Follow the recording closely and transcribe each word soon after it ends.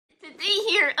be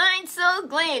here. I'm so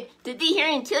glad to be here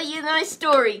and tell you my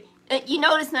story. You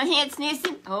notice my hat's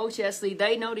missing? Oh, Chesley,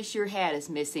 they notice your hat is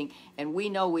missing, and we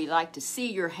know we like to see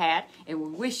your hat, and we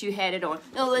wish you had it on.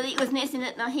 Oh, well, it was missing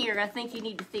at my hair. I think you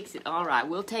need to fix it. All right,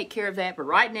 we'll take care of that, but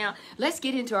right now, let's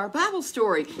get into our Bible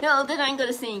story. No, then I'm going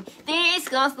to sing, "This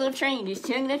gospel train is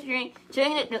chugging up the train,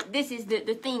 chugging up." No, this is the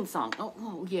theme song.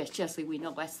 Oh, yes, Chesley, we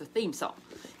know that's the theme song.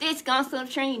 This gospel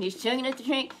train is chugging up the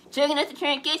train, chugging up the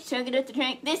track, it's chugging up the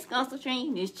track. This gospel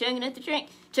train is chugging up the track,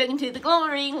 chugging to the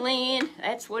glory land.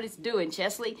 That's what it's doing,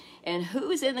 Chesley. And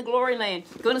who's in the glory land?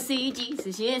 Gonna see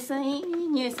Jesus, yes I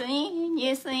am, yes I am,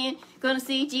 yes I am. Gonna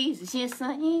see Jesus, yes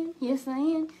I am, yes I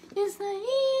am, yes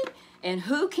I am. And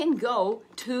who can go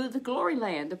to the glory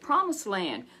land, the promised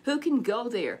land? Who can go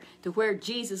there to where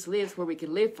Jesus lives, where we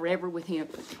can live forever with him?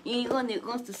 Anyone that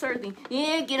wants to serve him,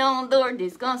 yeah, get on board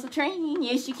this gospel train.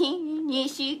 Yes, you can.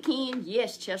 Yes, you can.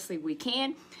 Yes, Chesley, we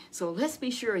can. So let's be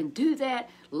sure and do that.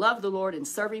 Love the Lord and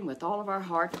serve him with all of our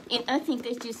heart. And I think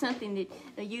that's just something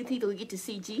that you people get to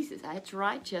see Jesus. That's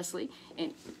right, Chesley.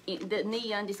 And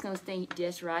me, I'm just going to stay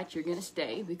just right. You're going to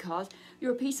stay because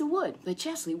you're a piece of wood. But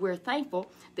Chesley, we're thankful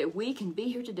that we can be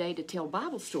here today to tell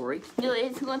Bible story. You know,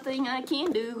 it's one thing I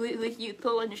can do with you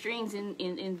pulling the strings and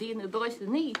being the voice of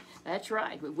need. That's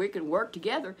right. We can work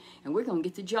together and we're going to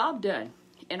get the job done.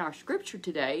 And our scripture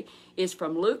today is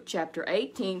from Luke chapter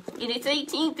 18, and it's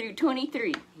 18 through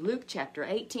 23. Luke chapter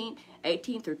 18,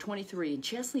 18 through 23. And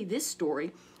Chesley, this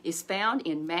story is found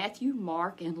in Matthew,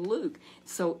 Mark, and Luke.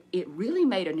 So it really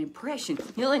made an impression.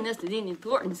 You know, it must have been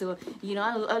important. So, you know,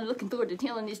 I'm looking forward to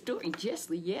telling this story. And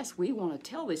Chesley, yes, we want to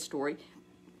tell this story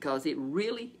because it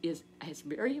really is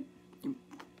very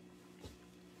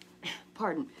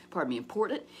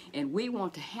important, and we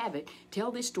want to have it,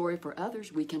 tell this story for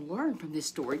others. We can learn from this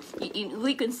story.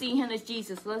 We can see how much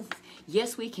Jesus loves us.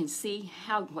 Yes, we can see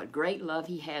what great love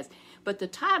he has. But the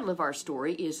title of our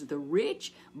story is The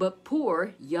Rich But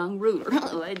Poor Young Ruler.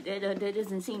 That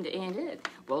doesn't seem to add up.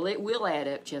 Well, it will add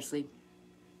up, Chesley,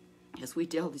 as we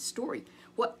tell this story.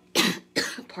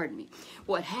 Pardon me.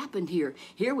 What happened here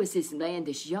was this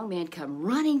young man come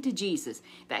running to Jesus.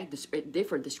 In fact,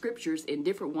 the scriptures in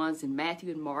different ones in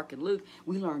Matthew and Mark and Luke,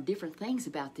 we learn different things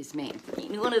about this man.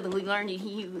 One of them we learned that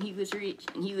he was rich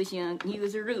and he was young, and he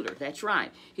was a ruler. That's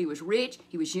right. He was rich,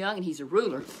 he was young, and he's a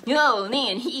ruler. Oh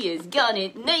man, he has got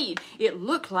it made. It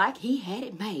looked like he had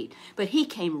it made. But he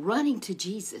came running to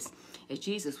Jesus. As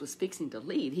Jesus was fixing to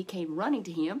leave, he came running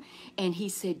to him and he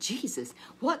said, "Jesus,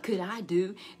 what could I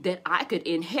do that I could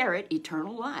inherit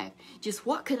eternal life? Just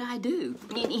what could I do?"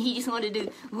 And he just wanted to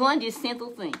do one just simple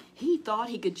thing. He thought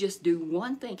he could just do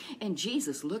one thing. And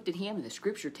Jesus looked at him, and the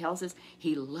scripture tells us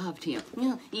he loved him.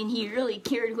 And he really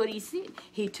cared what he said.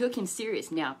 He took him serious.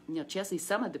 Now, Chesley,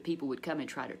 some of the people would come and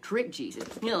try to trick Jesus.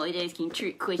 They'd ask him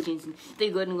trick questions, and they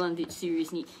wouldn't want to get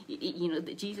serious. And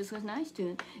that Jesus was nice to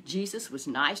them. Jesus was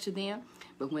nice to them.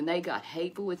 But when they got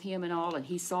hateful with him and all, and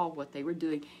he saw what they were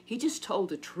doing, he just told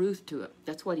the truth to them.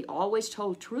 That's what he always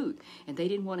told, truth. And they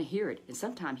didn't want to hear it. And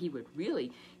sometimes he would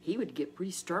get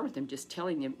pretty stern with them, just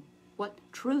telling them what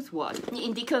truth was.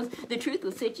 And because the truth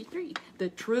will set you free. The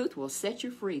truth will set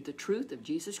you free. The truth of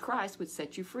Jesus Christ would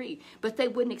set you free. But they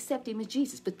wouldn't accept him as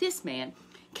Jesus. But this man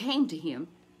came to him.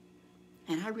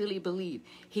 And I really believe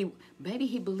maybe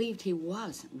he believed he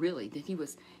was really, that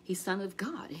he's Son of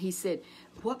God. He said,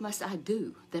 "What must I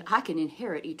do that I can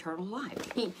inherit eternal life?"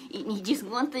 He just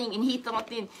one thing, and he thought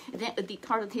then that would be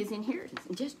part of his inheritance,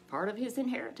 just part of his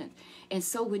inheritance. And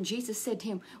so when Jesus said to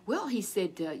him, well, he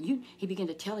said, he began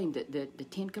to tell him the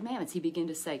 10 Commandments. He began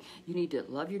to say, you need to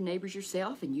love your neighbors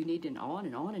yourself, and you need to, and on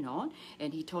and on and on.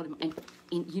 And he told him, and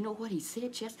you know what he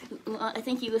said, Chess? I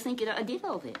think he was thinking, I did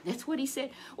all that. That's what he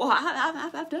said. Well,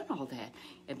 I've done all that.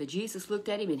 But Jesus looked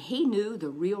at him, and he knew the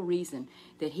real reason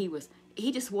that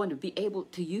he just wanted to be able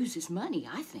to use his money,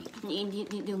 I think. And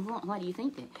why do you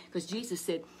think that? Because Jesus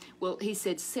said, well, he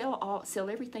said, sell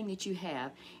everything that you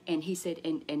have, and he said,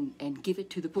 and give it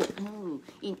to the poor. Oh,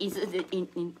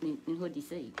 and what did he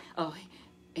say? Oh,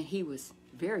 and he was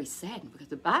very saddened, because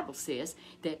the Bible says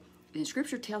that, and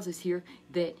Scripture tells us here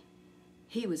that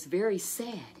he was very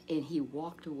sad, and he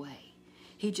walked away.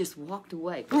 He just walked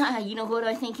away. You know what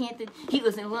I think, Anthony? He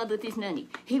was in love with his money.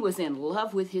 He was in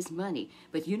love with his money.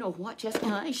 But you know what, Jessica?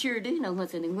 I sure do know one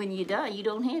thing. When you die, you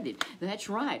don't have it. That's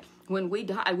right. When we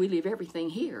die, we leave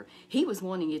everything here. He was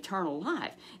wanting eternal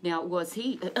life. Now, was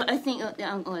he? I think,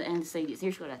 I'm going to say this.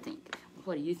 Here's what I think.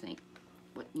 What do you think?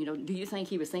 Do you think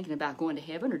he was thinking about going to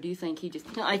heaven, or do you think he just,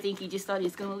 I think he just thought he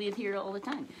was going to live here all the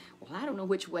time. Well, I don't know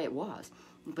which way it was.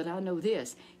 But I know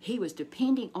this, he was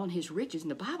depending on his riches. And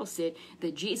the Bible said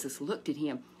that Jesus looked at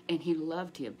him and he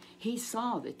loved him. He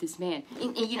saw that this man,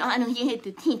 and you know, I know he had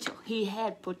potential. He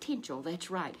had potential,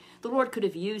 that's right. The Lord could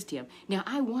have used him. Now,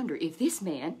 I wonder if this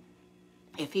man,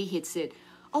 if he had said,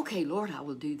 okay, Lord, I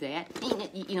will do that.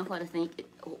 You know what I think?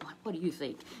 What do you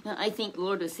think? I think the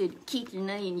Lord has said, keep your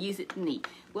money and use it for me.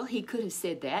 Well, he could have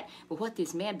said that, but what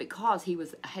this man, because he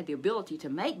had the ability to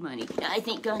make money, I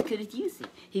think God could have used it.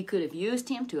 He could have used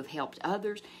him to have helped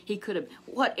others. He could have,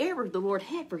 whatever the Lord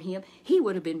had for him, he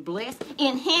would have been blessed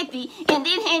and happy and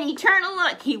then had eternal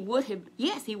life. He would have,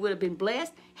 yes, he would have been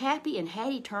blessed, happy, and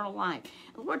had eternal life.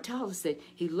 The Lord tells us that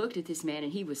he looked at this man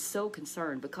and he was so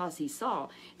concerned because he saw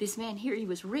this man here, he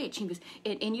was rich. He was,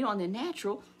 and you know, in the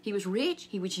natural, he was rich,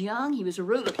 he was young, he was a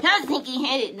ruler. I think he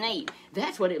had it neat.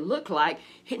 That's what it looked like.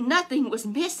 Nothing was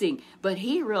missing, but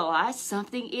he realized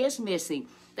something is missing.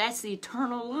 That's the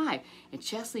eternal life. And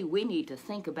Chesley, we need to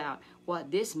think about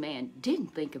what this man didn't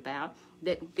think about,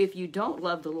 that if you don't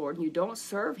love the Lord and you don't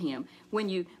serve him, when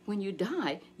you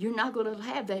die, you're not going to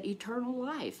have that eternal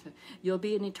life. You'll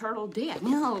be in eternal death.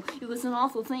 No, it was an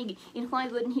awful thing. And why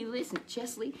wouldn't he listen?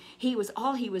 Chesley, he was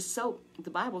so, the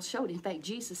Bible showed, in fact,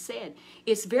 Jesus said,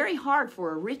 it's very hard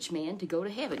for a rich man to go to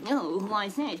heaven. No, why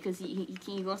is that? Because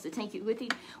he wants to take it with him.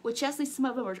 Well, Chesley, some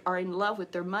of them are in love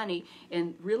with their money,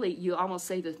 and really, you almost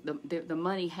say that the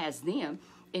money has them.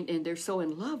 And they're so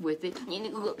in love with it. And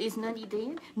is money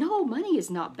bad? No, money is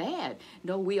not bad.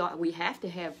 No, we have to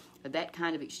have that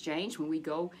kind of exchange when we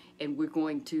go and we're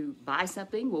going to buy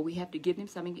something. Well, we have to give them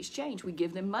something in exchange. We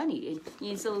give them money,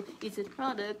 and so it's a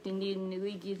product, and then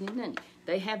we give them money.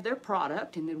 They have their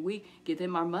product, and then we give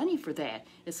them our money for that.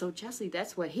 And so, Chesley,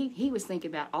 that's what he was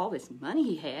thinking about, all this money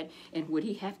he had, and would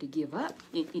he have to give up?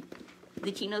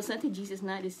 Did you know something? Jesus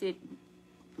might have said,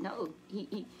 no,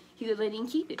 he would let him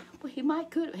keep it. Well, he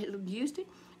could have used it.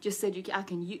 Just said,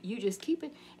 you just keep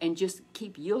it and just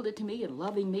keep yielded to me and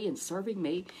loving me and serving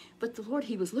me. But the Lord,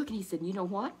 he was looking, he said, you know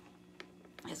what?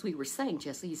 As we were saying,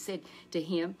 Chesley, he said to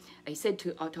him, he said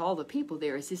to all the people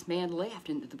there, as this man left,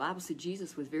 and the Bible said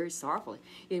Jesus was very sorrowful.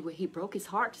 He broke his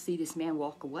heart to see this man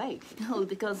walk away. No,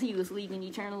 because he was leaving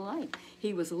eternal life.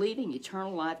 He was leaving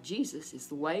eternal life. Jesus is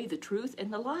the way, the truth,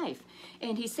 and the life.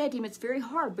 And he said to him, it's very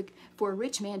hard for a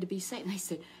rich man to be saved. And they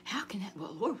said, how can that?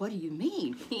 Well, Lord, what do you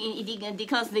mean?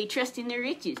 Because they trust in their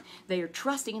riches. They are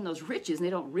trusting in those riches, and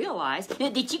they don't realize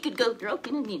that you could go broke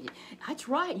in a minute. That's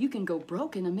right. You can go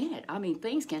broke in a minute. I mean,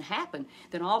 things can happen.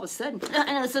 Then all of a sudden,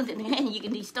 something you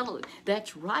can be stolen.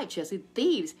 That's right, Chesley.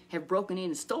 Thieves have broken in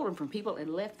and stolen from people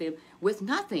and left them with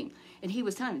nothing. And he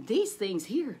was telling them, these things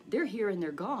here, they're here and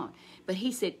they're gone. But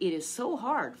he said, it is so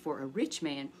hard for a rich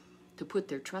man to put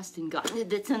their trust in God.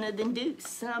 Some of them do.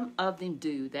 Some of them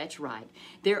do. That's right.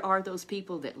 There are those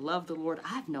people that love the Lord.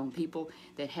 I've known people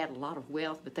that had a lot of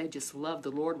wealth, but they just loved the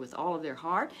Lord with all of their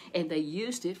heart, and they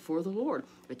used it for the Lord.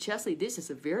 But Chesley, this is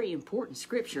a very important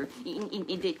scripture.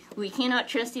 We cannot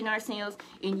trust in ourselves,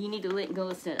 and you need to let go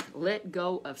of stuff. Let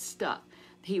go of stuff.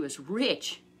 He was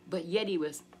rich, but yet he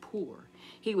was poor.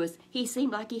 He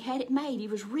seemed like he had it made. He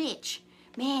was rich.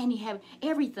 Man, he had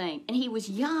everything, and he was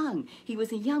young. He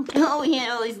was a young, he had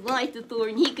all his life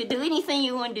authority, and he could do anything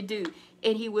he wanted to do.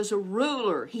 And he was a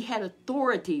ruler. He had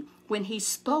authority. When he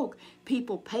spoke,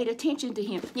 people paid attention to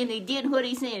him, and they did what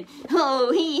he said.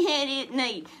 Oh, he had it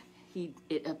made.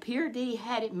 It appeared that he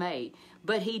had it made,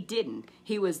 but he didn't.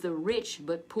 He was the rich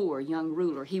but poor young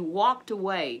ruler. He walked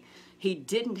away. He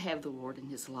didn't have the Lord in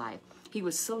his life. He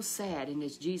was so sad, and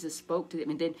as Jesus spoke to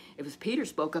him, and then it was Peter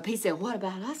spoke up, he said, what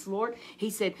about us, Lord? He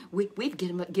said, we've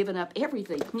given up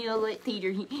everything. You know what,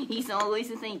 Peter, he's always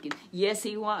thinking. Yes,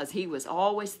 he was. He was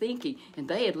always thinking, and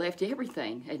they had left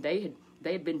everything, and they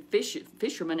had been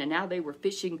fishermen, and now they were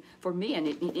fishing for men.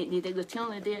 They were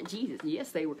telling about Jesus.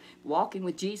 Yes, they were walking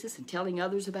with Jesus and telling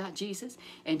others about Jesus.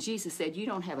 And Jesus said, you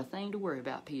don't have a thing to worry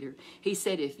about, Peter. He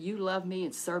said, if you love me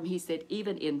and serve me, he said,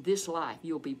 even in this life,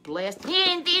 you'll be blessed.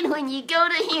 And then when you go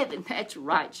to heaven, that's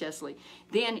right, Chesley.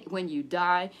 Then when you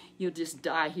die, you'll just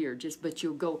die here, but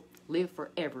you'll go live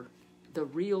forever. The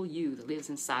real you that lives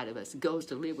inside of us goes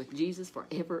to live with Jesus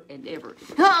forever and ever.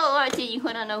 Oh, I tell you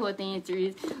what, I know what the answer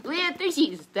is. Live for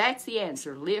Jesus. That's the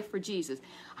answer. Live for Jesus.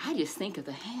 I just think of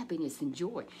the happiness and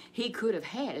joy he could have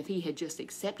had if he had just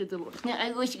accepted the Lord. Now,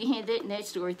 I wish you had that in that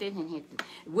story.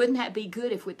 Wouldn't that be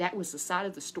good if that was the side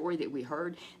of the story that we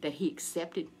heard, that he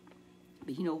accepted?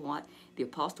 But you know what? the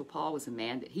Apostle Paul was a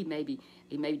man that he maybe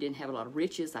didn't have a lot of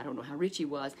riches. I don't know how rich he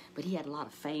was, but he had a lot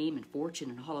of fame and fortune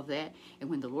and all of that. And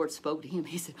when the Lord spoke to him,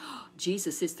 he said, oh,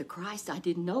 Jesus is the Christ. I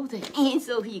didn't know that. And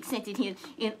so he accepted him,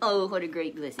 and oh, what a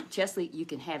great blessing. Chesley, you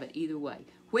can have it either way.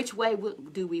 Which way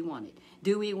do we want it?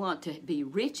 Do we want to be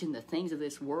rich in the things of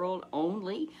this world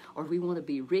only, or do we want to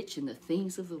be rich in the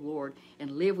things of the Lord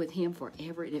and live with him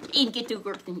forever and get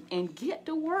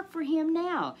to work for him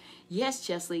now? Yes,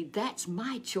 Chesley, that's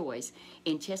my choice.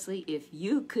 And Chesley, if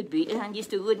you could be, and I'm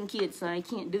just a wooden kid, so I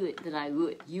can't do it, then I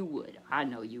would. You would. I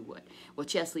know you would. Well,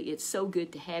 Chesley, it's so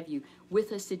good to have you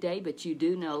with us today, but you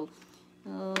do know,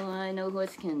 oh, I know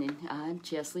what's coming. I'm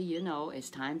Chesley, you know, it's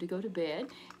time to go to bed,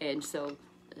 and so...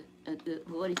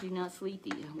 what if you're not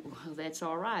sleepy? Well, that's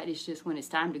all right. It's just when it's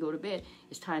time to go to bed,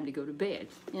 it's time to go to bed.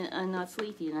 And I'm not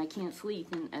sleepy, and I can't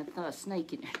sleep, and I thought a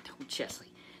snake in there. Don't,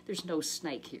 Chesley. There's no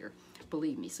snake here.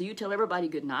 Believe me. So you tell everybody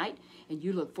good night, and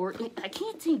you look forward. I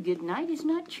can't say good night. It's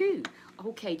not true.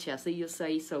 Okay, Chesley, you'll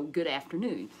say, so good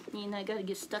afternoon. And I got to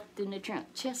get stuck in the trunk.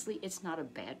 Chesley, it's not a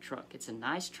bad trunk. It's a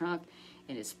nice trunk,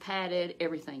 and it's padded.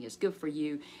 Everything is good for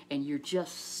you, and you're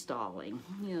just stalling.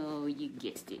 Oh, you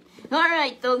guessed it. All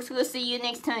right, folks, we'll see you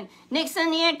next time. Next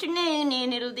Sunday afternoon,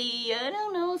 and it'll be, I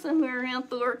don't know, somewhere around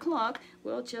 4 o'clock.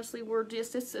 Well, Chesley, we're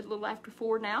just, it's a little after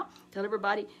 4 now. Tell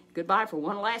everybody goodbye for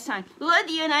one last time. Love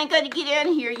you, and I got to get out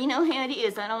of here. You know how it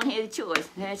is. I don't have a choice.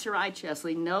 That's right,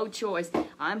 Chesley. No choice.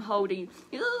 I'm holding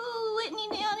you. Ooh, letting you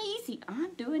down easy.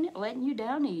 I'm doing it, letting you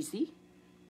down easy.